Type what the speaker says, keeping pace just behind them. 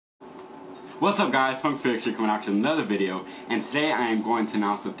What's up guys, Funko Pop here coming out to another video, and today I am going to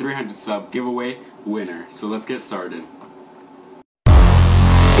announce the 300 sub giveaway winner. So let's get started.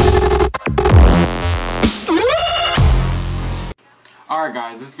 Alright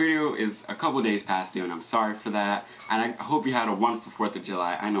guys, this video is a couple days past due and I'm sorry for that, and I hope you had a wonderful 4th of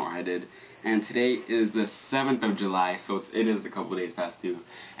July. I know I did. And today is the 7th of July, so it is a couple days past due.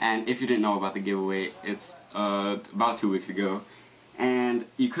 And if you didn't know about the giveaway, it's about 2 weeks ago. And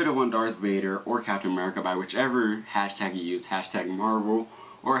you could have won Darth Vader or Captain America by whichever hashtag you use, hashtag Marvel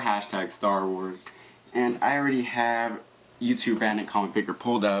or hashtag Star Wars. And I already have YouTube Bandit Comic Picker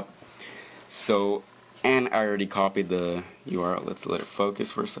pulled up. So, and I already copied the URL. Let's let it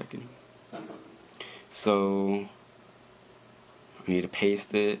focus for a second. So, I need to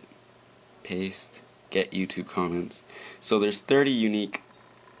paste it. Paste, get YouTube comments. So there's 30 unique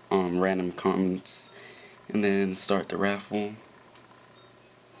random comments. And then start the raffle.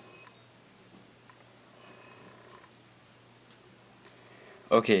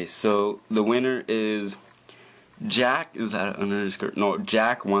 Okay, so the winner is Jack, is that an underscore? No,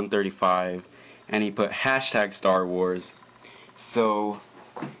 Jack135, and he put hashtag Star Wars. So,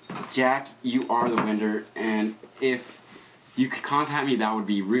 Jack, you are the winner, and if you could contact me, that would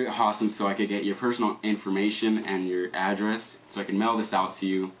be really awesome, so I could get your personal information and your address, so I can mail this out to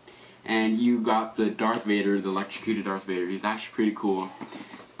you. And you got the Darth Vader, the electrocuted Darth Vader. He's actually pretty cool.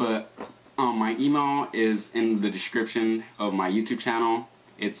 But my email is in the description of my YouTube channel.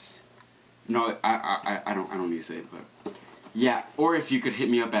 It's I don't need to say it, but yeah. Or if you could hit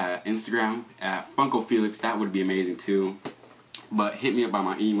me up at Instagram at Funko Felix, that would be amazing too. But hit me up by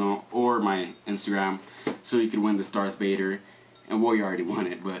my email or my Instagram so you could win this Darth Vader. And well, you already won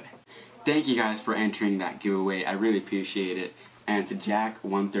it, but thank you guys for entering that giveaway. I really appreciate it. And to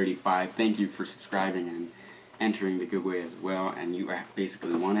Jack135, thank you for subscribing and entering the giveaway as well. And you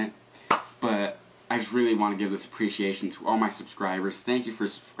basically won it. But I just really want to give this appreciation to all my subscribers. Thank you for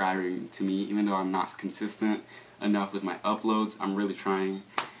subscribing to me, even though I'm not consistent enough with my uploads. I'm really trying.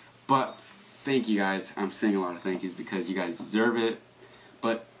 But thank you guys. I'm saying a lot of thank yous because you guys deserve it.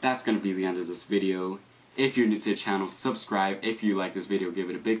 But that's going to be the end of this video. If you're new to the channel, subscribe. If you like this video, give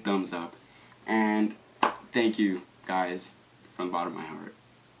it a big thumbs up. And thank you guys from the bottom of my heart.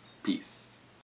 Peace.